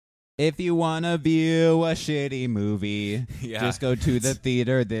If you want to view a shitty movie, just go to the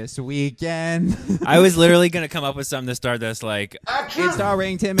theater this weekend. I was literally going to come up with something to start this like... It's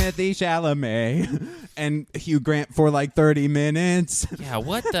starring Timothée Chalamet and Hugh Grant for like 30 minutes. Yeah,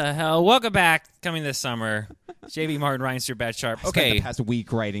 what the hell? Welcome back. Coming this summer. J.B. Martin, Ryan Superbad Sharp. Okay. I spent the past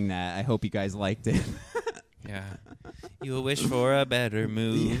week writing that. I hope you guys liked it. Yeah. You'll wish for a better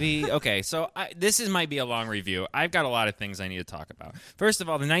movie. Okay, so this might be a long review. I've got a lot of things I need to talk about. First of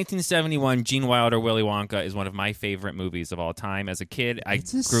all, the 1971 Gene Wilder Willy Wonka is one of my favorite movies of all time. As a kid, I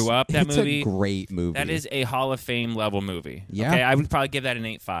grew up that movie. It's a great movie. That is a Hall of Fame level movie. Yeah. Okay, I would probably give that an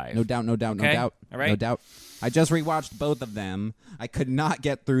 8.5. No doubt, no doubt, okay? no doubt. All right? No doubt. I just rewatched both of them. I could not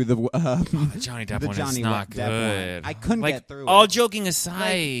get through the Johnny Depp the one Johnny is not Depp good. One. I couldn't get through all it. joking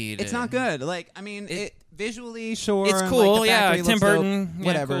aside. It's not good. Like, I mean, it visually, sure. It's cool, like, yeah. Tim Tim Burton, dope,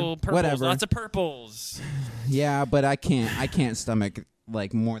 whatever, cool. Purples, whatever. Lots of purples. Yeah, but I can't stomach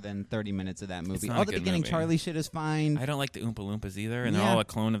like more than 30 minutes of that movie. Not All a the good beginning movie. Charlie shit is fine. I don't like the Oompa Loompas either, and Yeah. they're all a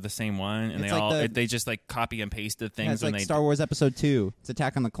clone of the same one, and It's they just like copy and pasted things. Yeah, it's when like they Star Wars Episode 2. It's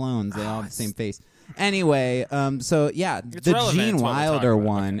Attack on the Clones. They all have the same face. Anyway, so yeah, It's the relevant Gene to what we're talking Wilder about.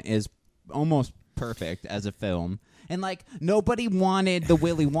 one is almost perfect as a film. And like nobody wanted the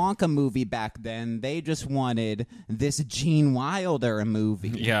Willy Wonka movie back then. They just wanted this Gene Wilder movie.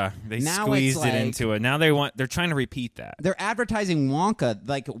 Yeah, they Now squeezed it's it like- into it. Now they're trying to repeat that. They're advertising Wonka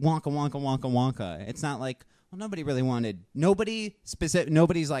like Wonka. It's not like, well, nobody really wanted. Nobody's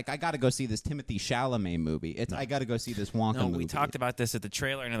like, I got to go see this Timothée Chalamet movie. I got to go see this Wonka movie. We talked about this at the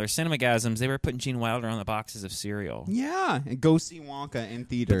trailer and other Cinemagasms. They were putting Gene Wilder on the boxes of cereal. Yeah, and go see Wonka in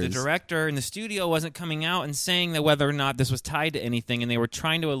theaters. But the director in the studio wasn't coming out and saying that whether or not this was tied to anything, and they were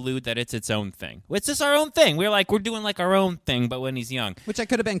trying to allude that it's its own thing. It's just our own thing. We're doing like our own thing, but when he's young. Which I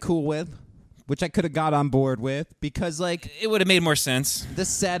could have been cool with. Which I could have got on board with, because like It would have made more sense. the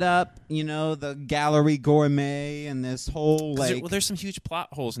setup, the gallery gourmet and this whole like There's some huge plot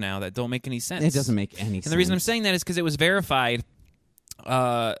holes now that don't make any sense. it doesn't make any sense. And the reason I'm saying that is because it was verified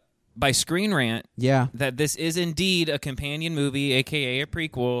by Screen Rant yeah, that this is indeed a companion movie, a.k.a. a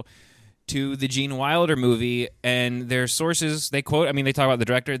prequel, to the Gene Wilder movie. And their sources, they quote, they talk about the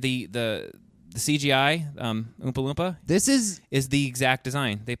director, the CGI, Oompa Loompa, this is the exact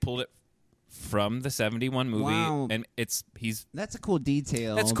design. They pulled it from the 71 movie, Wow. and that's a cool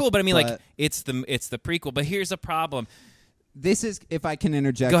detail. that's cool, but it's the prequel. But here's the problem. This is, if I can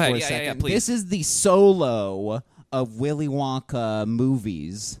interject Go ahead. for a Yeah, second. yeah, please. This is the Solo of Willy Wonka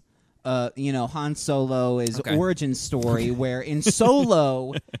movies. Han Solo is Okay. origin story where in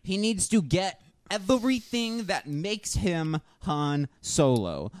Solo he needs to get everything that makes him Han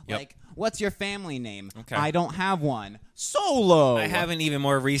Solo. Yep. Like, what's your family name? Okay. I don't have one. Solo. I have an even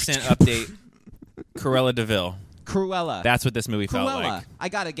more recent update. Cruella DeVille. Cruella. That's what this movie felt Cruella. like. I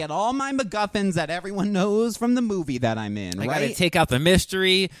gotta get all my MacGuffins that everyone knows from the movie that I'm in. I right? gotta take out the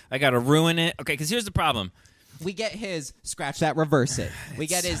mystery. I gotta ruin it. Okay, because here's the problem. We get his scratch that, reverse it. We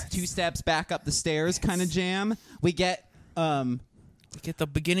get his 2 steps back up the stairs kind of jam. We get We get the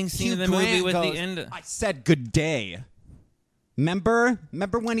beginning scene Hugh of the Grant movie with goes, the end. I said good day. Remember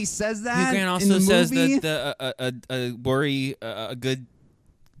when he says that? Hugh Grant in also the says movie? that a good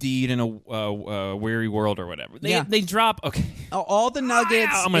deed in a weary world or whatever. They drop. Okay, all the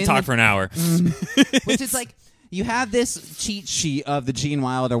nuggets. I'm gonna talk for an hour. Which is like, you have this cheat sheet of the Gene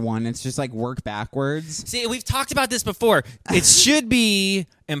Wilder one. It's just like work backwards. See, we've talked about this before. It should be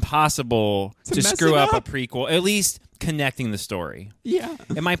impossible to mess screw it up a up. prequel, at least connecting the story. Yeah.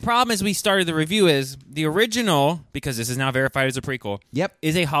 And my problem as we started the review is the original, because this is now verified as a prequel, Yep.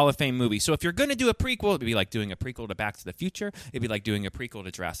 is a Hall of Fame movie. So if you're going to do a prequel, it'd be like doing a prequel to Back to the Future. It'd be like doing a prequel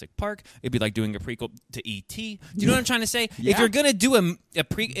to Jurassic Park. It'd be like doing a prequel to E.T. Do you know what I'm trying to say? Yeah. If you're going to do a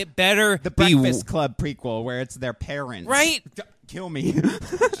prequel, it better The be... Breakfast Club prequel where it's their parents. Right? Kill me.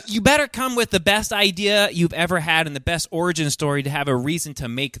 You better come with the best idea you've ever had and the best origin story to have a reason to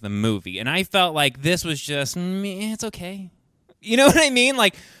make the movie. And I felt like this was just, it's okay. You know what I mean?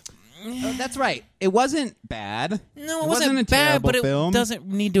 Like, That's right. It wasn't bad. no, it wasn't a wasn't bad, terrible but it film. doesn't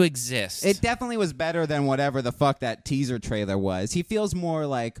need to exist. It definitely was better than whatever the fuck that teaser trailer was. He feels more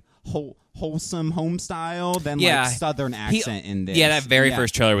like wholesome home style than like southern accent in this. Yeah, that very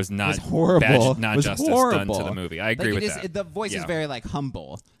first trailer was not was horrible. not was justice horrible. done to the movie. I agree like with that. The voice is very like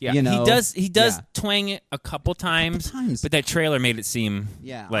humble. Yeah, you know? he does Yeah. twang it a couple times, times. but that trailer made it seem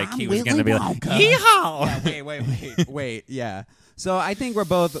like I'm he was Willy going to be like, Wonka. yeehaw! Yeah, wait. Yeah. So I think we're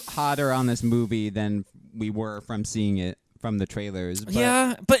both hotter on this movie than we were from seeing it from the trailers. But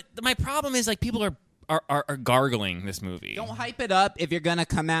Yeah, but my problem is like people are are gargling this movie. Don't hype it up if you're gonna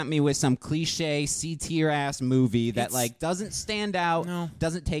come at me with some cliche C-tier ass movie that like doesn't stand out,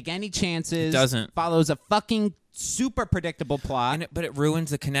 doesn't take any chances, follows a fucking super predictable plot, but it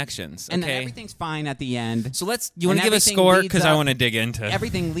ruins the connections. Okay? And then everything's fine at the end. So you want to give a score because I want to dig into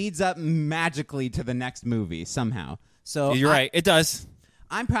everything. Leads up magically to the next movie somehow. So you're right, it does.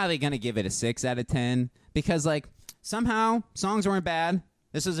 I'm probably gonna give it a 6 out of 10 because like somehow songs weren't bad.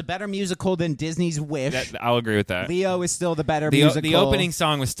 This was a better musical than Disney's Wish. I'll agree with that. Leo is still the better musical. The opening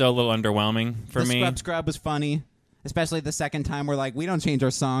song was still a little underwhelming for me. The Scrub was funny, especially the second time we're like, we don't change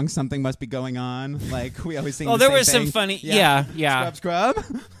our songs. Something must be going on. Like, we always sing the same there was thing. some funny... Yeah. Scrub.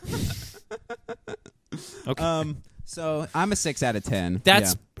 Okay. So I'm a 6 out of 10.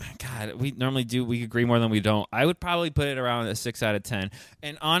 That's... God, we normally do... We agree more than we don't. I would probably put it around a 6 out of 10.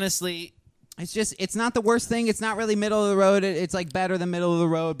 And honestly... It's not the worst thing. It's not really middle of the road. It's like better than middle of the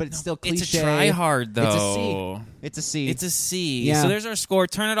road, but it's still cliche. It's a try hard, though. It's a C. It's a C. Yeah. So there's our score.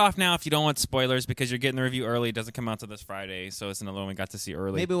 Turn it off now if you don't want spoilers because you're getting the review early. It doesn't come out till this Friday, so it's another one we got to see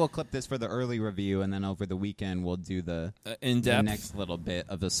early. Maybe we'll clip this for the early review, and then over the weekend we'll do the in-depth. The next little bit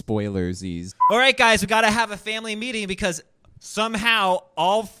of the spoilersies. All right, guys, we got to have a family meeting because somehow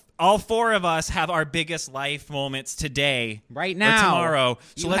all four of us have our biggest life moments today. Right now. Or tomorrow.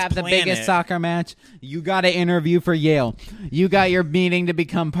 So you let's have the plan biggest it. soccer match. You got to interview for Yale. You got your meeting to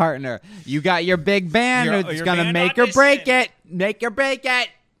become partner. You got your big band who's going to make or break it. Make or break it.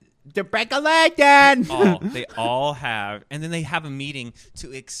 To break a leg, Dad. They all have. And then they have a meeting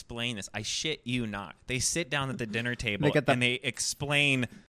to explain this. I shit you not. They sit down at the dinner table and they explain